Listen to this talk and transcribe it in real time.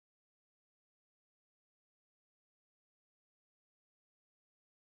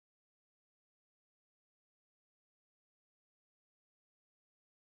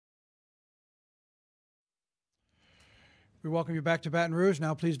We welcome you back to Baton Rouge.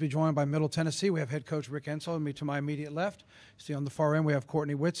 Now please be joined by Middle Tennessee. We have head coach Rick Ensel and me to my immediate left. See on the far end we have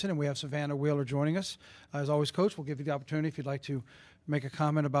Courtney Whitson and we have Savannah Wheeler joining us. As always, Coach, we'll give you the opportunity if you'd like to make a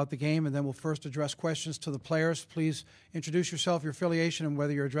comment about the game, and then we'll first address questions to the players. Please introduce yourself, your affiliation, and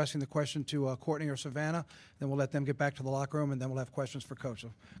whether you're addressing the question to Courtney or Savannah. Then we'll let them get back to the locker room, and then we'll have questions for Coach.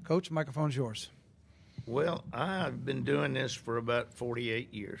 So, Coach, the microphone's yours. Well, I've been doing this for about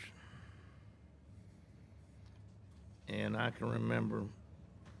 48 years. And I can remember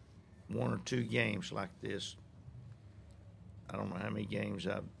one or two games like this. I don't know how many games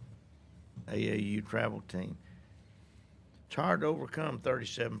AAU travel team. It's hard to overcome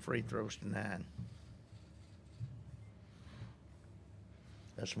 37 free throws to 9.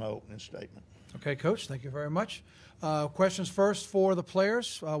 That's my opening statement. Okay, Coach, thank you very much. Questions first for the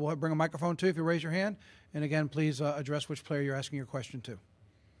players. We'll bring a microphone to you if you raise your hand. And again, please address which player you're asking your question to.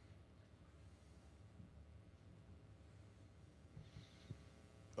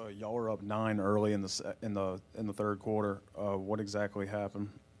 Y'all were up 9 early in the third quarter. What exactly happened?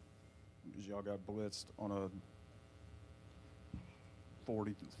 Y'all got blitzed on a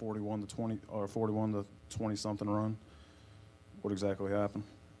 41 to 20 or 41 to 20 something run. What exactly happened?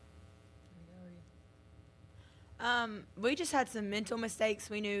 We just had some mental mistakes.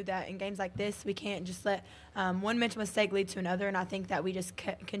 We knew that in games like this, we can't just let one mental mistake lead to another, and I think that we just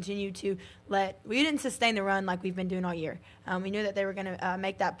continue to we didn't sustain the run like we've been doing all year. We knew that they were going to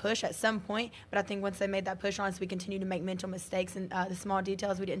make that push at some point, but I think once they made that push on us, we continued to make mental mistakes, and the small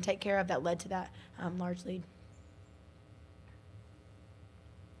details we didn't take care of that led to that large lead.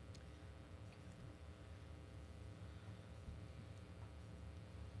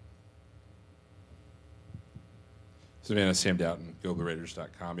 Savannah, Sam Doughton,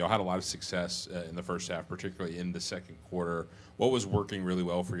 GoBlueRaiders.com. Y'all had a lot of success in the first half, particularly in the second quarter. What was working really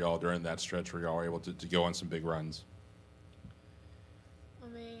well for y'all during that stretch where y'all were able to go on some big runs?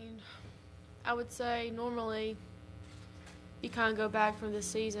 I mean, I would say normally you kind of go back from this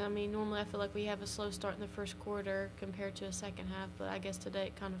season. I mean, normally I feel like we have a slow start in the first quarter compared to a second half, but I guess today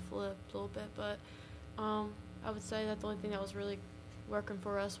it kind of flipped a little bit. But I would say that the only thing that was really working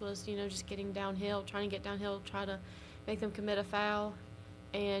for us was, just getting downhill, trying to get downhill, try to make them commit a foul.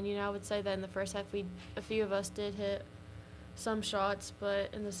 And, I would say that in the first half, a few of us did hit some shots,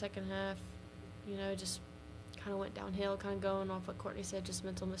 but in the second half, it just kind of went downhill, kind of going off what Courtney said, just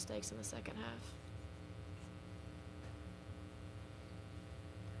mental mistakes in the second half.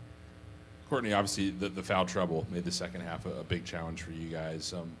 Courtney, obviously the foul trouble made the second half a big challenge for you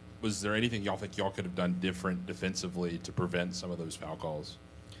guys. Was there anything y'all think y'all could have done different defensively to prevent some of those foul calls?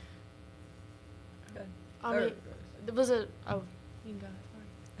 I mean, was it? Oh, you can go.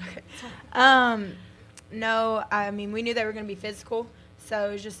 Okay. No, I mean, we knew they were going to be physical, so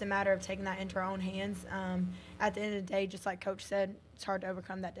it was just a matter of taking that into our own hands. At the end of the day, just like Coach said, it's hard to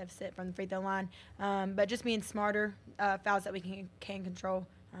overcome that deficit from the free throw line. But just being smarter, fouls that we can control.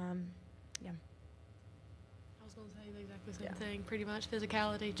 Yeah. I was going to say the exactly same thing, pretty much.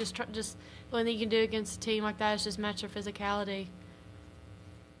 Physicality. Just the only thing you can do against a team like that is just match their physicality.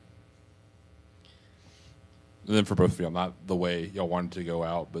 And then for both of y'all, not the way y'all wanted to go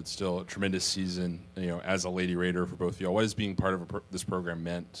out, but still a tremendous season, as a Lady Raider for both of y'all. What has being part of this program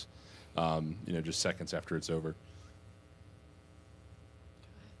meant, just seconds after it's over?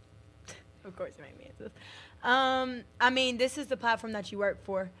 Of course you make me answer this. I mean, this is the platform that you work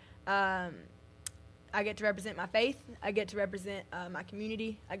for. I get to represent my faith. I get to represent my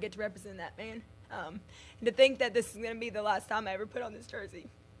community. I get to represent that man. And to think that this is going to be the last time I ever put on this jersey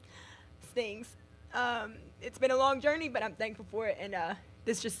stings. It's been a long journey, but I'm thankful for it, and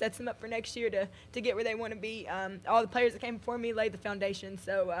this just sets them up for next year to get where they want to be. All the players that came before me laid the foundation,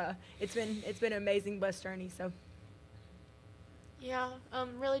 so it's been an amazing, blessed journey. So, yeah,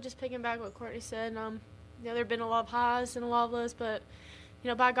 really just picking back what Courtney said. There have been a lot of highs and a lot of lows, but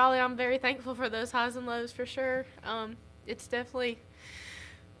by golly, I'm very thankful for those highs and lows for sure. It's definitely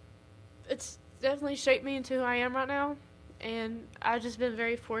shaped me into who I am right now. And I've just been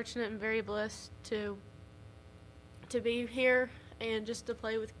very fortunate and very blessed to be here and just to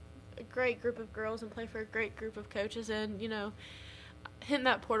play with a great group of girls and play for a great group of coaches. And, hitting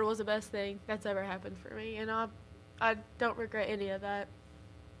that portal was the best thing that's ever happened for me. And I don't regret any of that.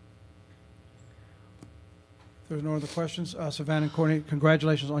 If there's no other questions, Savannah and Courtney,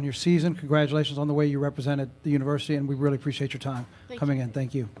 congratulations on your season. Congratulations on the way you represented the university, and we really appreciate your time coming in.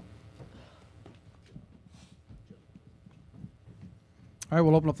 Thank you. All right,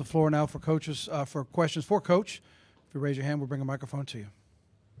 we'll open up the floor now for coaches for questions for Coach. If you raise your hand, we'll bring a microphone to you.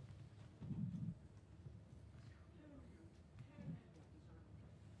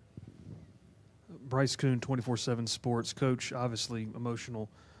 Bryce Kuhn, 24/7 Sports. Coach, obviously emotional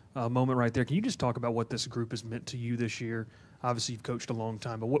moment right there. Can you just talk about what this group has meant to you this year? Obviously, you've coached a long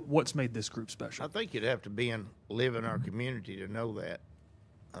time, but what's made this group special? I think you'd have to live in our community to know that.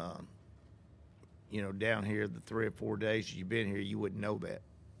 Down here, the 3 or 4 days you've been here, you wouldn't know that.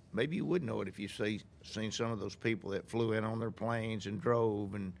 Maybe you would know it if you seen some of those people that flew in on their planes and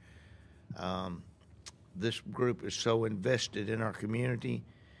drove. And this group is so invested in our community,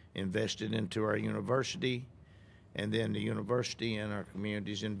 invested into our university, and then the university and our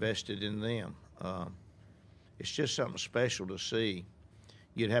community is invested in them. It's just something special to see.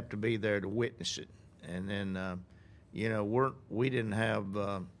 You'd have to be there to witness it. And then, we didn't have,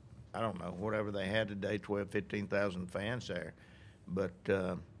 I don't know, whatever they had today, 12, 15,000 fans there. But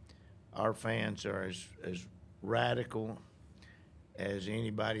our fans are as radical as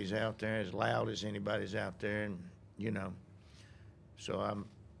anybody's out there, as loud as anybody's out there. And, so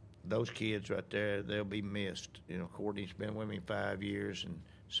those kids right there, they'll be missed. Courtney's been with me 5 years, and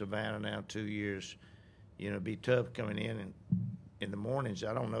Savannah now 2 years. It'd be tough coming in the mornings.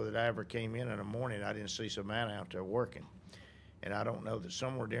 I don't know that I ever came in the morning I didn't see Savannah out there working. And I don't know that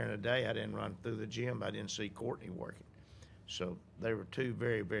somewhere during the day I didn't run through the gym, I didn't see Courtney working. So they were two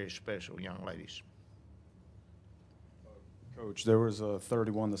very, very special young ladies. Coach, there was a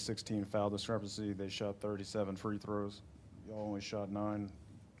 31-16 foul discrepancy. They shot 37 free throws. Y'all only shot 9.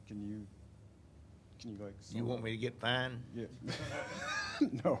 Can you You want me to get fined? Yeah.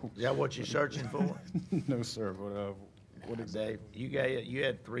 No. Is that what you're searching for? No, sir. What exactly? Dave, you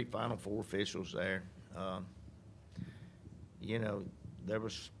had 3 Final Four officials there. There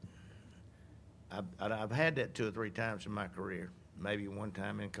was. I've had that 2 or 3 times in my career. Maybe one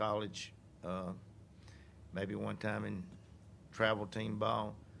time in college, maybe one time in travel team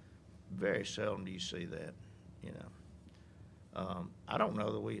ball. Very seldom do you see that. I don't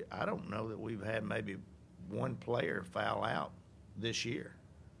know that we've had maybe one player foul out this year.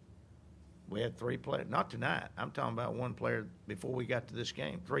 We had 3 players, not tonight. I'm talking about one player before we got to this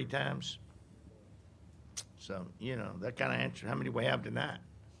game, 3 times. So, that kind of answer. How many do we have tonight?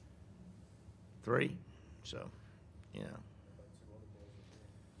 3. So,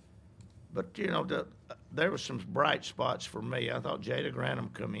 But, there were some bright spots for me. I thought Jada Grantham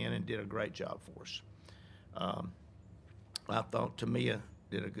come in and did a great job for us. I thought Tamia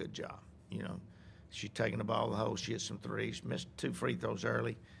did a good job. She's taking the ball to the hole. She hit some threes, missed 2 free throws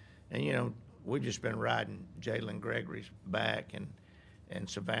early. And, we've just been riding Jalen Gregory's back and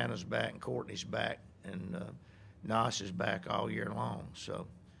Savannah's back and Courtney's back and Nas is back all year long. So,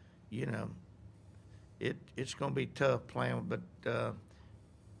 it's going to be tough playing. But,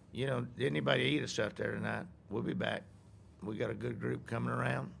 anybody eat us out there tonight, we'll be back. We got a good group coming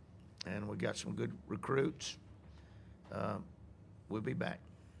around, and we got some good recruits. We'll be back.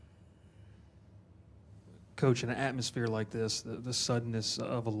 Coach, in an atmosphere like this, the suddenness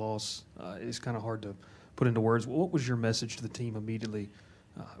of a loss is kind of hard to put into words. What was your message to the team immediately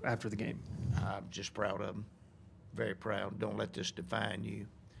after the game? I'm just proud of them, very proud. Don't let this define you.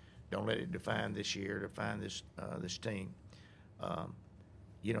 Don't let it define this year, define this team.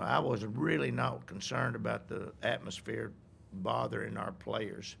 I was really not concerned about the atmosphere bothering our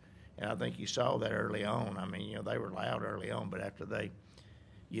players. And I think you saw that early on. I mean, they were loud early on, but after they,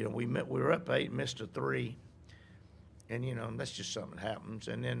 we were up 8, missed a 3, and that's just something that happens.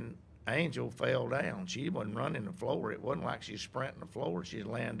 And then Angel fell down. She wasn't running the floor. It wasn't like she was sprinting the floor. She was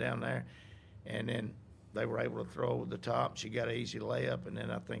laying down there, and then they were able to throw over the top. She got an easy layup, and then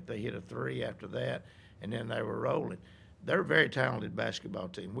I think they hit a 3 after that, and then they were rolling. They're a very talented basketball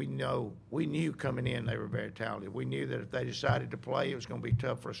team. We knew coming in they were very talented. We knew that if they decided to play, it was going to be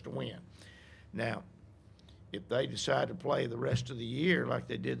tough for us to win. Now, if they decide to play the rest of the year like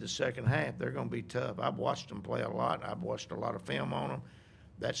they did the second half, they're going to be tough. I've watched them play a lot. I've watched a lot of film on them.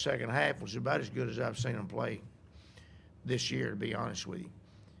 That second half was about as good as I've seen them play this year, to be honest with you.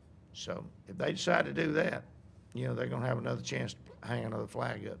 So if they decide to do that, they're going to have another chance to hang another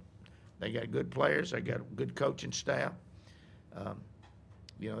flag up. They got good players. They got a good coaching staff.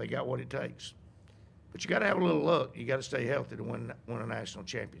 They got what it takes. But you got to have a little luck. You got to stay healthy to win a national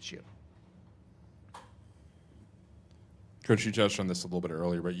championship. Coach, you touched on this a little bit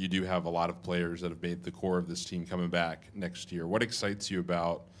earlier, but you do have a lot of players that have made the core of this team coming back next year. What excites you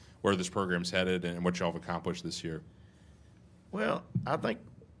about where this program's headed and what y'all have accomplished this year? Well, I think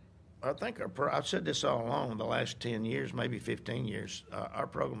I've said this all along, the last 10 years, maybe 15 years, our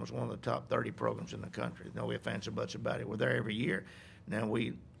program was one of the top 30 programs in the country. No ifs, ands, or buts about it. We're there every year. Now,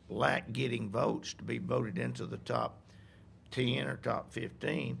 we lack getting votes to be voted into the top 10 or top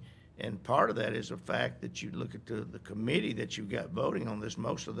 15, And part of that is the fact that you look at the committee that you've got voting on this.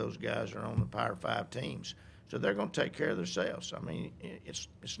 Most of those guys are on the Power 5 teams, so they're going to take care of themselves. I mean, it's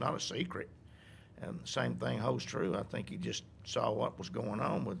not a secret. And the same thing holds true. I think you just saw what was going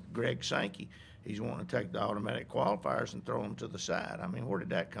on with Greg Sankey. He's wanting to take the automatic qualifiers and throw them to the side. I mean, where did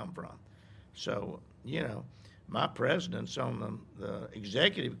that come from? So, you know, my president's on the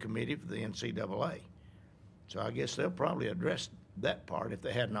executive committee for the NCAA. So I guess they'll probably address that part if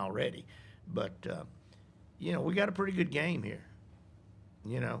they hadn't already. But, you know, we got a pretty good game here.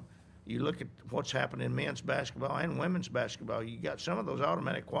 You know, you look at what's happened in men's basketball and women's basketball. You got some of those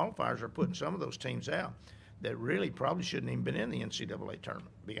automatic qualifiers are putting some of those teams out that really probably shouldn't even been in the NCAA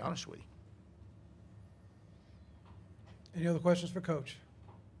tournament, to be honest with you. Any other questions for Coach?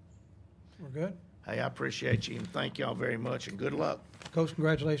 We're good? Hey, I appreciate you, and thank y'all very much, and good luck. Coach,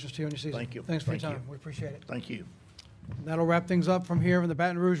 congratulations to you on your season. Thank you. Thanks for Thank your time. you. We appreciate it. Thank you. That'll wrap things up from here in the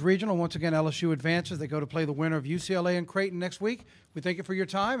Baton Rouge Regional. Once again, LSU advances. They go to play the winner of UCLA and Creighton next week. We thank you for your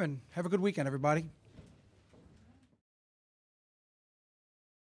time, and have a good weekend, everybody.